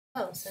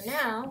Oh, so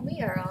now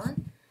we are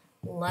on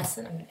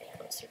lesson, I'm going to get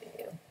closer to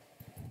you.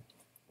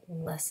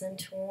 Lesson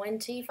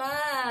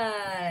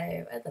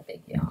 25. That's a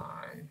big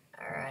yawn.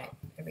 All right,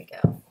 here we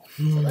go.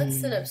 So let's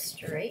sit up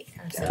straight,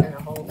 kind of sit in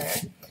a hole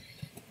there,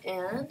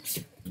 and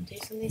do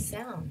some of these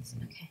sounds.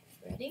 Okay,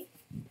 ready?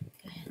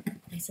 Go ahead.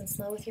 Nice and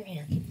slow with your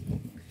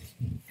hand.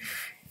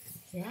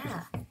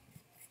 Yeah.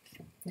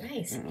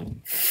 Nice.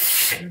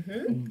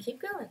 Keep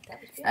going. That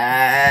was beautiful. The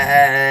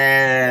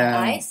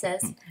I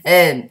says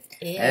in.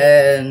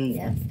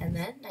 Yep. And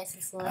then nice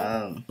and slow.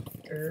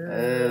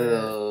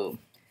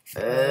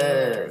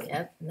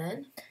 Yep. And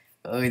then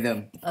O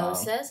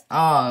says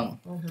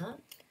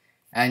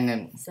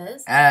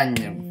says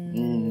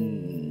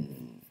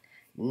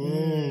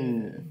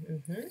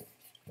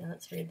Now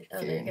let's read.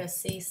 Oh, there you go.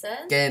 C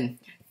says keep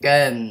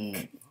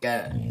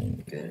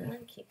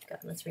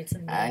going. Let's read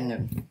some more.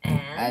 And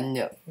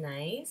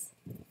nice.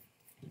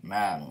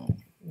 Man.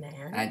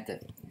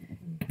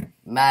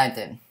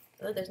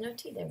 Oh, there's no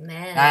T there.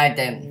 Man.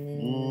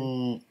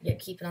 Yeah,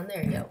 keep it on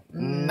there. Yo.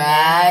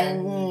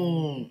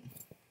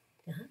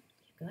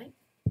 Keep going.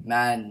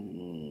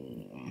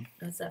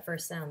 What's that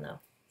first sound though?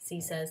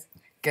 C says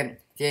Then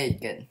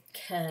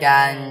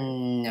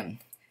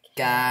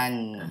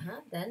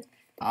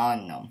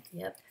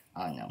yep.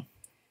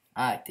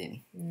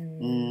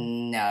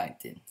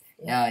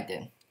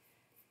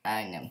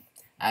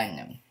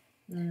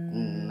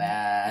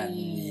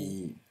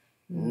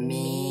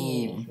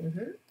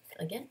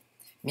 Again.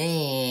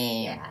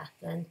 Yeah.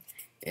 Then.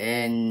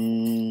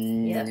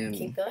 Yep.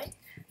 Keep going.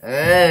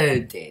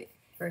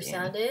 First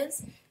sound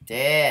is.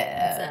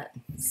 What's that?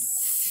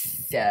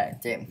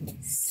 Sit.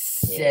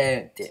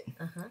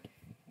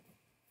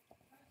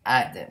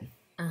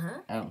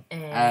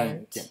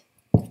 And.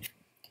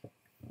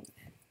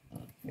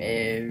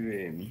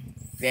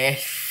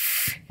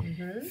 Fish.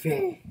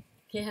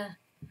 Yeah.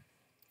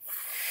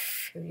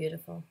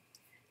 Beautiful.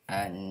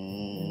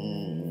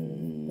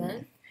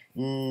 Then.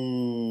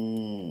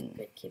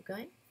 Good. Keep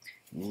going.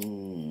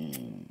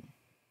 Then.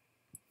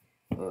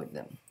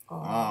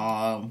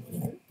 Cool.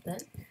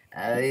 That's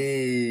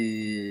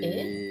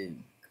right.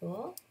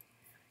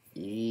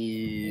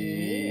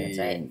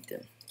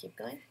 Keep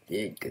going.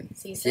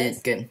 C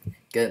says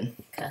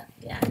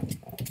yeah.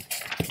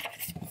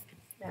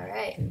 All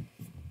right.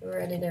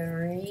 Ready to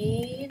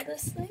read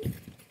this thing?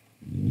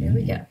 Here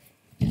we go.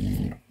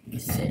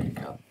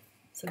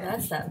 So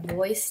that's that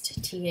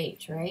voiced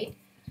TH, right?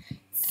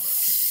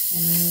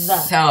 The.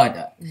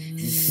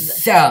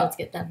 Let's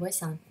get that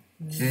voice on.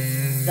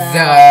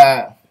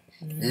 The.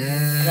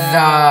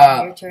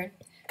 Your turn.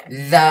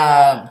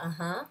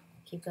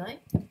 Keep going.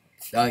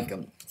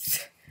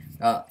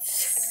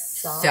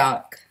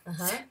 Sock.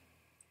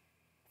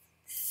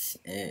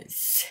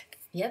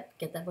 Yep.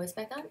 Get that voice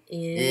back on.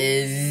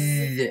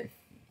 Is.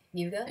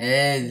 You go.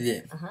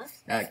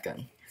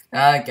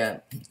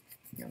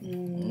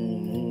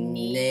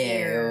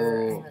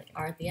 Near.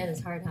 R at the end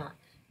is hard, huh?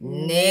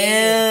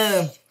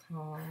 Near.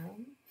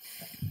 Calm.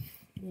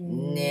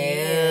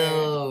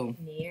 Near.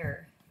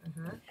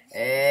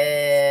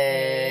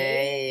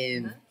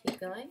 Keep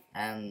going.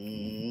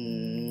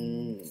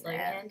 Slow your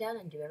hand down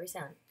and do every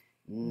sound.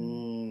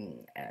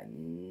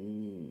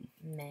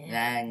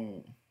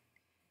 Man.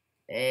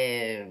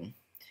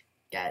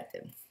 Got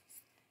them.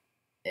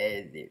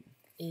 Is.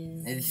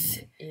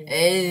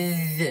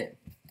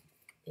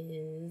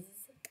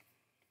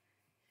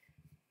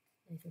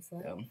 Nice and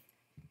slow.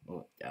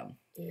 Yep.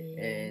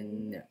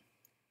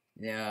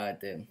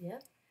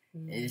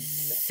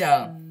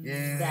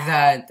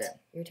 That.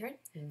 Your turn.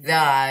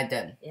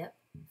 Yep.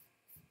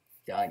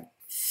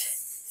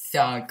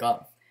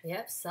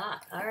 Yep,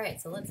 sock. All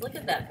right, so let's look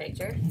at that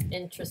picture.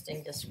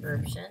 Interesting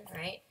description,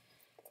 right?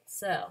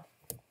 So,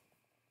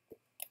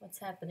 what's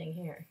happening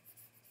here?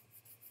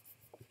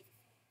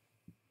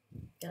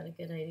 Got a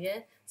good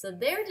idea? So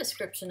their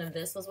description of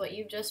this was what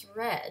you just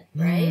read,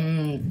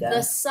 right?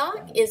 The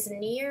sock is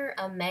near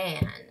a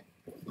man.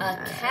 A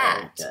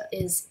cat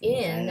is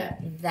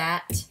in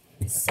that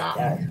sock,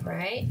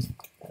 right?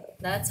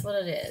 That's what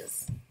it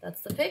is.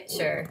 That's the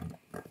picture.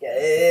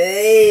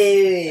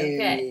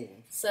 Okay,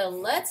 so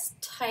let's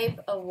type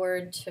a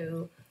word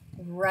to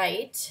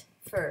write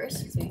first,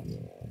 because we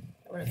don't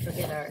want to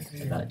forget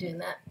about doing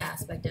that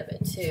aspect of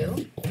it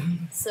too.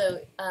 So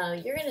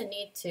you're going to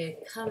need to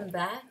come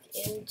back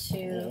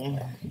into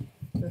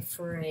the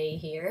fray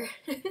here.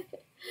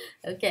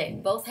 Okay,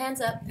 both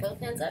hands up,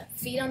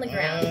 feet on the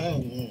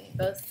ground.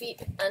 Both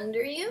feet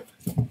under you.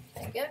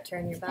 There you go,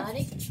 turn your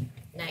body.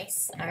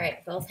 Nice. All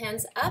right, both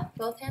hands up.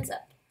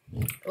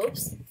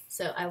 Oops.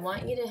 So I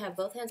want you to have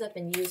both hands up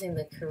and using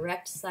the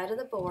correct side of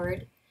the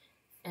board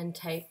and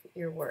type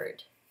your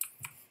word.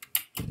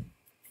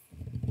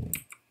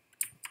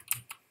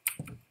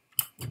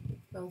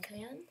 Both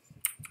hands.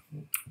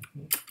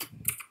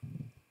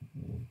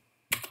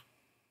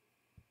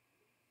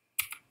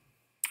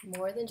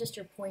 More than just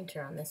your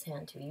pointer on this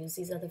hand too. Use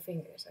these other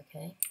fingers,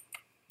 okay?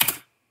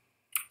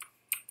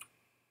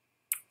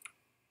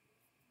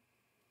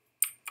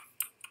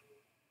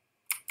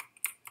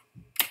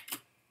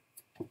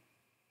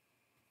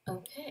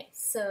 Okay,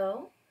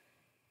 so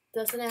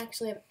doesn't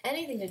actually have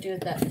anything to do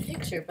with that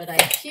picture, but I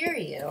hear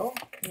you.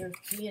 You're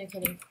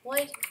communicating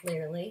quite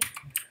clearly.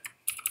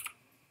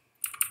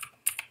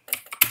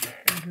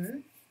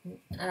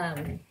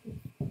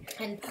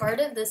 And part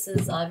of this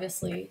is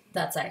obviously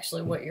that's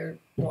actually what you're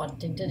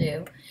wanting to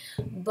do,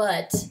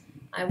 but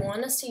I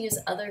want us to use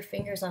other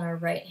fingers on our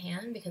right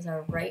hand because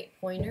our right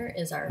pointer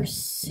is our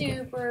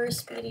super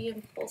speedy,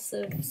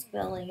 impulsive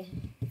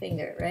spelling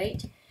finger,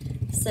 right?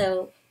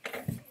 So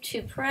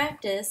to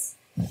practice,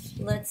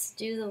 let's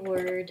do the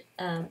word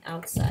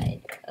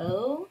outside.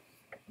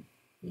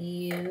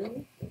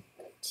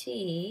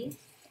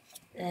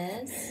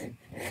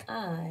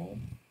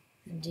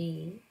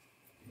 O-U-T-S-I-D-E.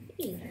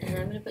 And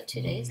I'm going to put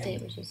today's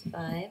date, which is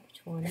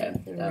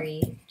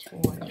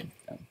 5/23/20.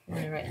 I'm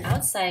going to write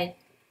outside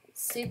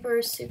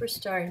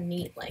superstar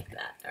neat like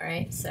that. All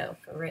right, so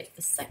for right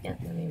this second,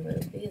 let me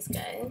move these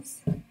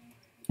guys. There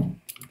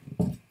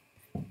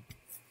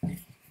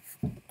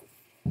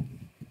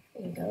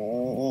you go.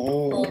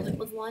 Hold it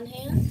with one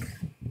hand.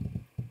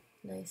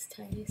 Nice,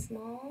 tiny,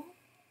 small.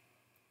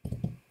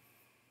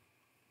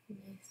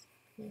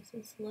 Nice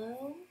and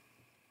slow.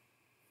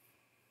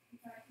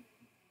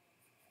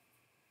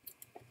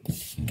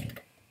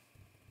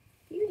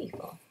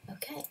 Beautiful.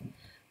 Okay,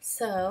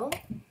 so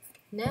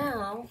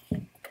now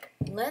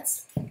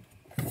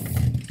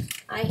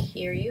I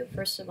hear you,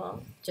 first of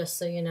all, just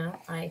so you know,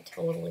 I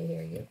totally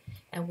hear you,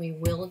 and we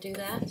will do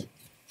that,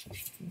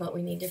 but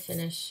we need to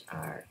finish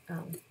our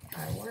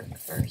work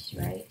first,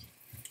 right?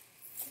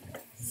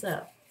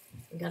 So,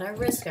 we got our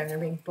wrist guard. I'm going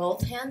to bring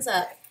both hands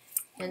up,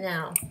 and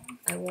now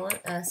I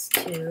want us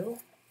to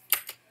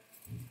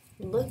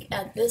look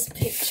at this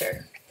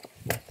picture.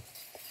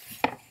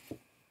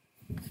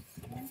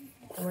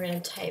 And we're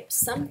going to type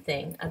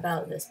something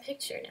about this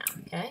picture now,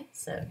 okay?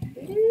 So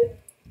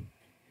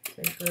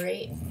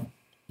great.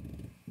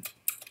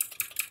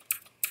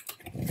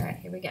 All right,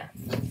 here we go.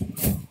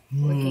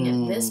 Looking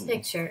at this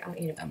picture, I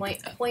want you to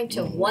point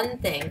to one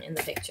thing in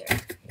the picture.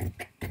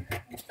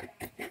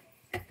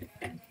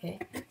 Okay,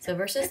 so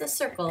versus the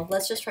circle,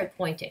 let's just try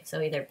pointing.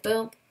 So either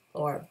boom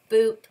or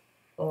boop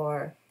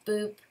or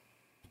boop.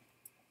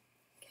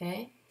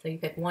 Okay, so you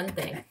pick one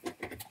thing.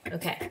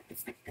 Okay,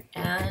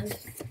 and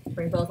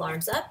bring both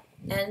arms up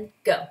and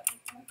go.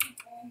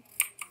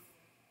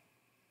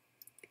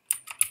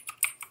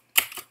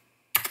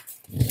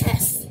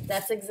 Yes,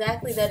 that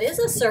is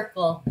a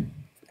circle.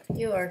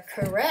 You are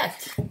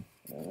correct.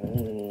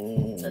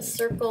 A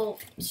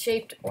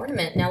circle-shaped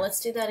ornament. Now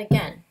let's do that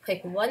again.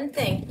 Pick one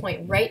thing,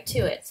 point right to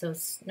it. So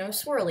no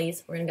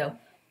swirlies. We're going to go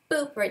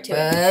boop right to it.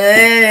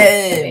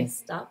 Okay,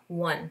 stop.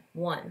 One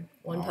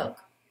poke.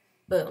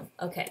 Boom.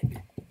 Okay,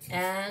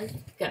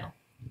 and go.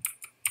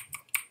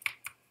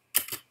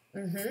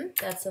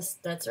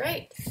 That's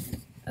right.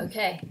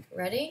 Okay,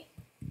 ready?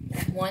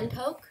 One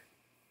poke.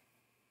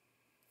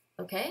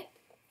 Okay,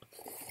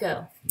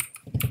 go.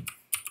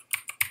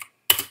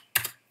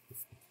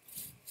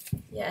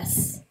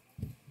 Yes.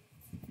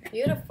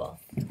 Beautiful.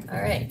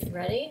 All right,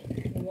 ready?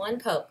 One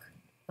poke.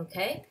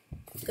 Okay,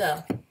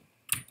 go.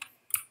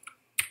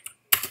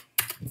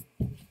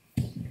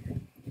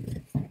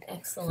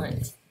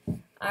 Excellent.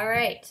 All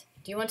right.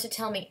 Do you want to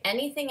tell me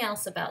anything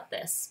else about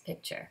this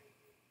picture?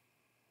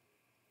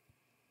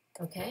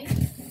 Okay.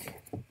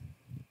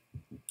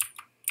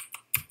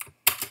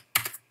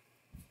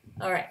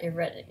 All right, you're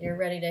ready. You're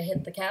ready to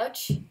hit the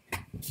couch?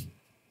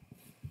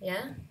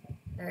 Yeah?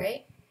 All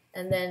right.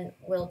 And then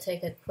we'll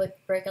take a quick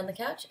break on the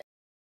couch.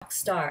 Rock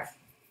star.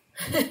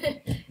 All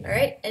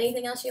right.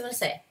 Anything else you want to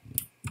say?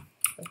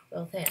 With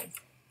both hands.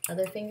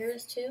 Other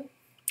fingers too?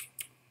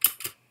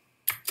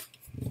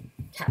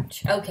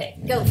 Couch. Okay,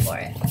 go for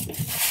it.